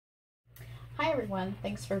Hi everyone,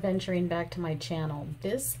 thanks for venturing back to my channel.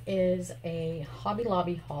 This is a Hobby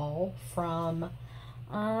Lobby haul from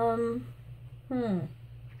a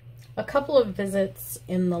couple of visits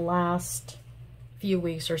in the last few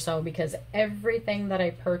weeks or so, because everything that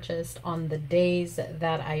I purchased on the days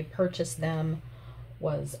that I purchased them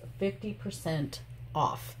was 50%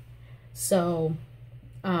 off. So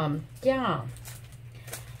yeah,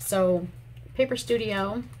 so Paper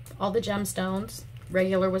Studio, all the gemstones,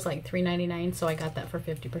 regular was like $3.99, so I got that for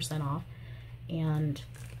 50% off, and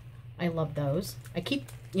I love those. I keep,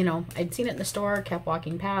 I'd seen it in the store, kept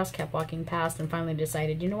walking past, and finally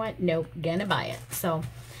decided, you know what, nope, gonna buy it. So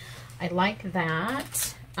I like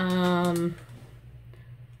that. The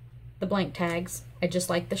blank tags, I just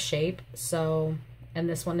like the shape, so, and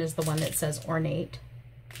this one is the one that says ornate,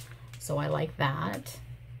 so I like that.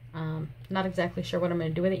 Not exactly sure what I'm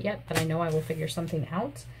going to do with it yet, but I know I will figure something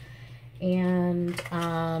out. And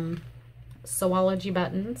Sewology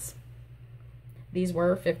buttons. These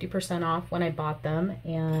were 50% off when I bought them,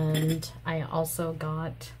 and I also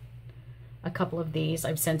got a couple of these.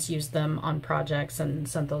 I've since used them on projects and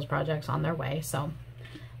sent those projects on their way, so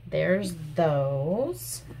there's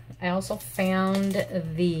those. I also found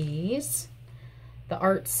these, the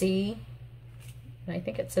Artsy, I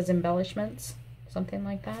think it says embellishments, something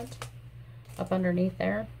like that, up underneath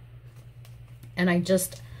there. And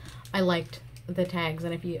I liked the tags,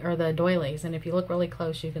 and or the doilies, and if you look really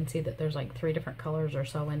close, you can see that there's like 3 different colors or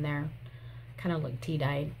so in there, kind of like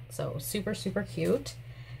tea-dyed. So super, super cute.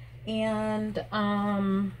 And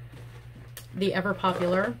the ever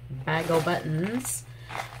popular Bag-O buttons.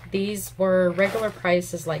 These were regular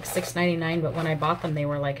price is like $6.99, but when I bought them, they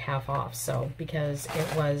were like half off. So because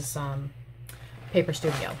it was Paper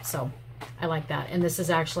Studio, so I like that. And this is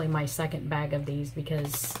actually my second bag of these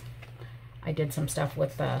because I did some stuff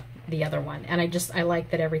with the other one, and I like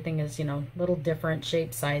that everything is, little different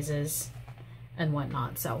shape, sizes, and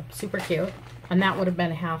whatnot. So super cute, and that would have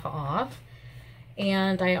been half off.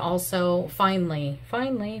 And I also finally,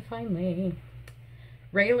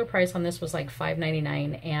 regular price on this was like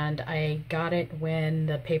 $5.99, and I got it when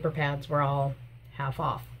the paper pads were all half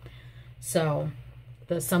off. So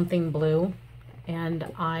the something blue,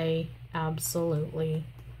 and I absolutely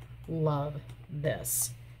love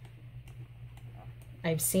this.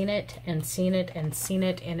 I've seen it and seen it and seen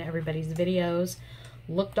it in everybody's videos,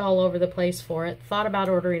 looked all over the place for it, thought about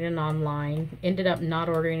ordering it online, ended up not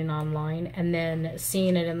ordering it online, and then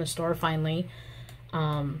seeing it in the store finally,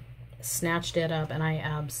 snatched it up, and I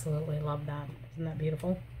absolutely love that. Isn't that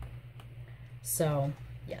beautiful? So,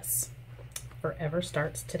 yes, forever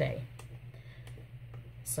starts today.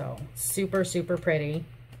 So, super, super pretty.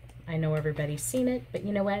 I know everybody's seen it, but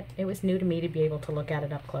you know what? It was new to me to be able to look at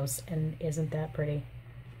it up close, and isn't that pretty?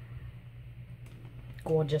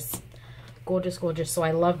 Gorgeous. Gorgeous, gorgeous. So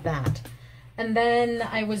I love that. And then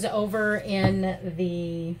I was over in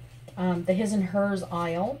the His and Hers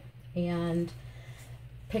aisle and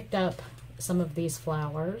picked up some of these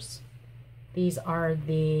flowers. These are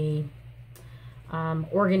the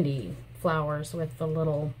organdy flowers with the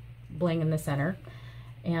little bling in the center.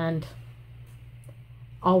 And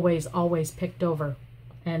always picked over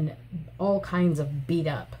and all kinds of beat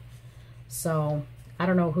up. So I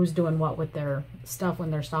don't know who's doing what with their stuff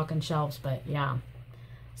when they're stocking shelves, but yeah.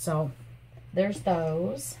 So there's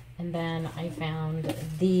those. And then I found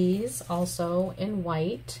these also in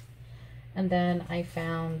white. And then I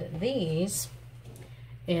found these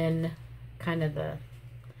in kind of the,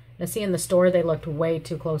 now see, in the store they looked way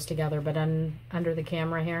too close together, but under the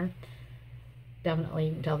camera here, definitely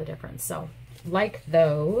you can tell the difference. So like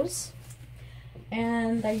those.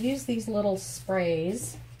 And I use these little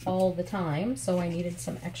sprays all the time, so I needed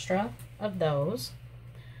some extra of those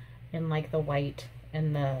in like the white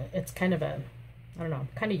and it's kind of a, I don't know,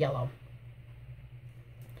 kind of yellow,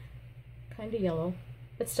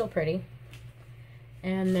 but still pretty.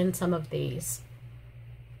 And then some of these,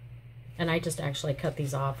 and I just actually cut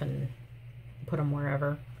these off and put them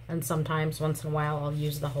wherever, and sometimes once in a while I'll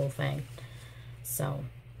use the whole thing. So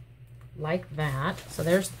like that. So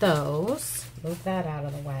there's those. Move that out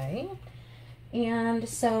of the way. And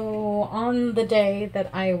so on the day that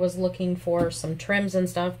I was looking for some trims and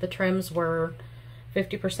stuff, the trims were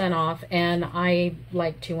 50% off, and I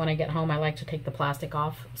like to, when I get home, I like to take the plastic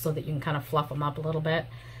off so that you can kind of fluff them up a little bit.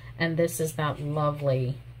 And this is that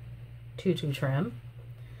lovely tutu trim.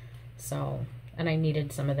 So, and I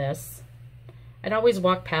needed some of this. I'd always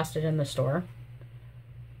walk past it in the store,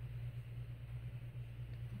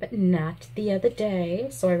 but not the other day.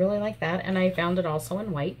 So I really like that. And I found it also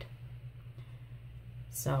in white.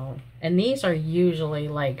 So, and these are usually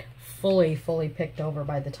like fully picked over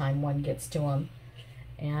by the time one gets to them.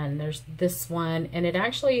 And there's this one, and it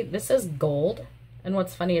actually, this is gold. And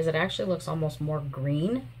what's funny is it actually looks almost more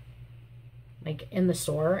green, like in the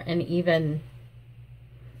store, and even,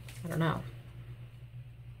 I don't know.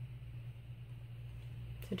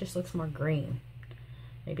 It just looks more green.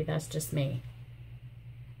 Maybe that's just me.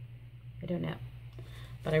 I don't know.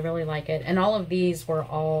 But I really like it. And all of these were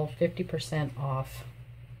all 50% off.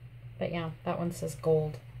 But yeah, that one says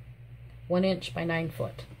gold. 1 inch by 9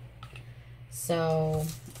 foot. So,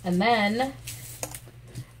 and then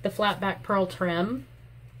the flat back pearl trim.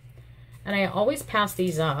 And I always pass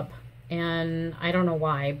these up. And I don't know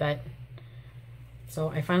why, but so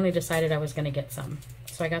I finally decided I was going to get some.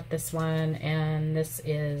 So I got this one, and this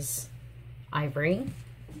is ivory.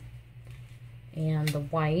 And the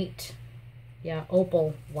white, yeah,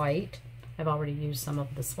 opal white. I've already used some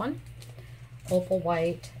of this one. Opal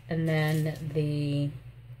white, and then the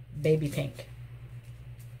baby pink.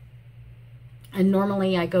 And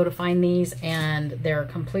normally I go to find these, and they're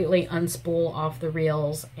completely unspool off the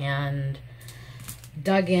reels and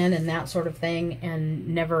dug in and that sort of thing, and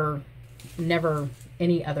never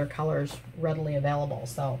any other colors readily available.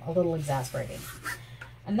 So a little exasperating.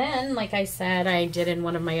 And then, like I said, I did in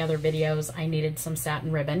one of my other videos, I needed some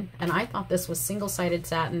satin ribbon, and I thought this was single-sided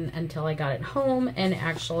satin until I got it home and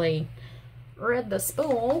actually read the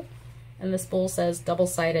spool, and the spool says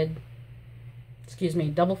double-sided,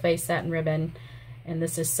 double-face satin ribbon, and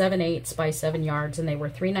this is 7/8 by 7 yards, and they were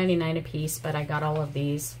 $3.99 a piece, but I got all of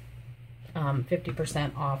these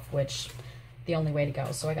 50% off, which the only way to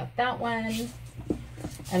go. So I got that one,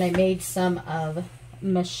 and I made some of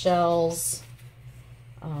Michelle's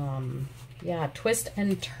twist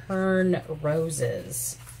and turn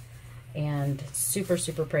roses, and super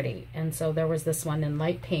pretty. And so there was this one in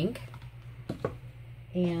light pink,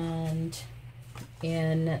 and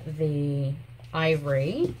in the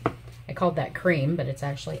ivory, I called that cream, but it's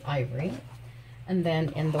actually ivory, and then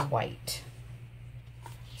in the white.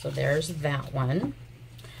 So there's that one.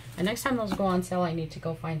 And next time those go on sale, I need to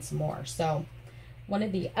go find some more. So one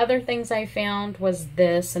of the other things I found was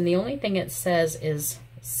this, and the only thing it says is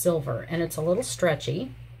silver, and it's a little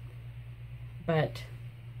stretchy, but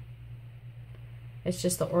it's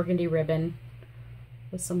just the organdy ribbon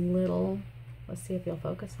with some little, let's see if you'll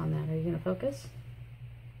focus on that. Are you going to focus?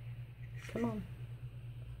 Come on.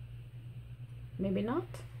 Maybe not?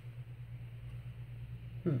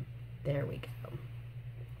 There we go.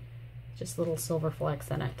 Just little silver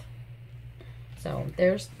flecks in it. So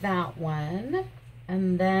there's that one.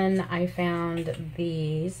 And then I found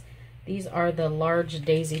these. These are the large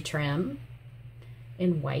daisy trim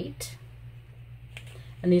in white.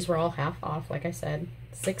 And these were all half off, like I said,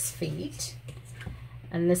 6 feet.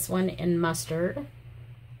 And this one in mustard.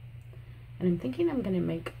 And I'm thinking I'm going to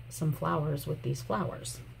make some flowers with these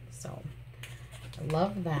flowers. So I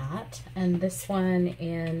love that. And this one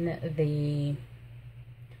in the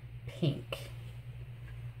pink.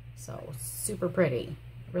 So super pretty.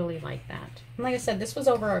 Really like that. And like I said, this was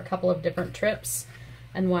over a couple of different trips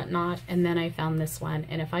and whatnot, and then I found this one,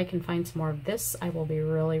 and if I can find some more of this, I will be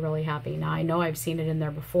really happy. Now I know I've seen it in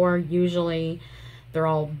there before. Usually they're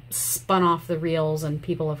all spun off the reels and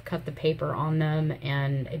people have cut the paper on them,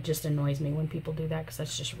 and it just annoys me when people do that because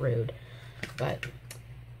that's just rude. But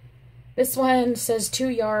this one says 2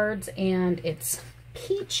 yards, and it's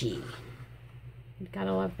peachy. You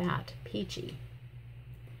gotta love that. Peachy.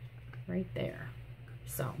 Right there.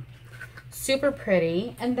 So super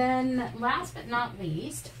pretty. And then last but not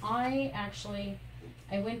least, I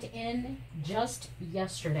went in just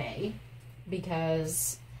yesterday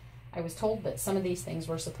because I was told that some of these things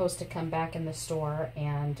were supposed to come back in the store,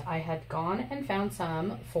 and I had gone and found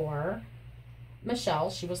some for Michelle.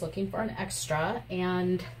 She was looking for an extra,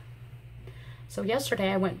 and so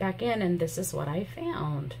yesterday I went back in, and this is what I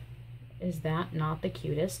found. Is that not the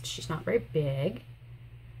cutest? She's not very big,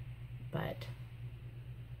 but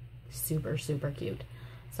super cute.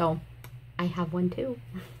 So I have one too.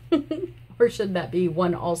 Or should that be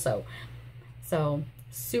one also? So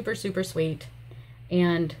super sweet.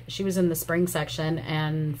 And she was in the spring section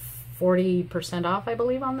and 40% off, I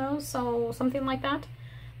believe, on those. So something like that.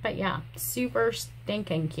 But yeah, super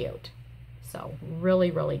stinking cute. So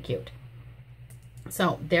really cute.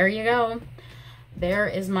 So there you go. There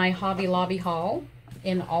is my Hobby Lobby haul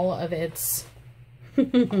in all of its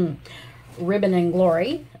ribbon and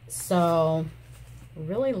glory. So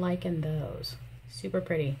really liking those. Super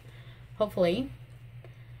pretty. Hopefully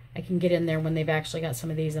I can get in there when they've actually got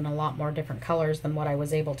some of these in a lot more different colors than what I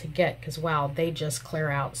was able to get, because wow, they just clear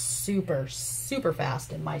out super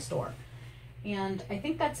fast in my store. And I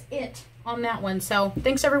think that's it on that one. So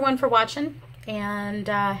thanks everyone for watching, and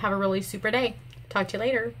have a really super day. Talk to you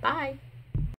later. Bye.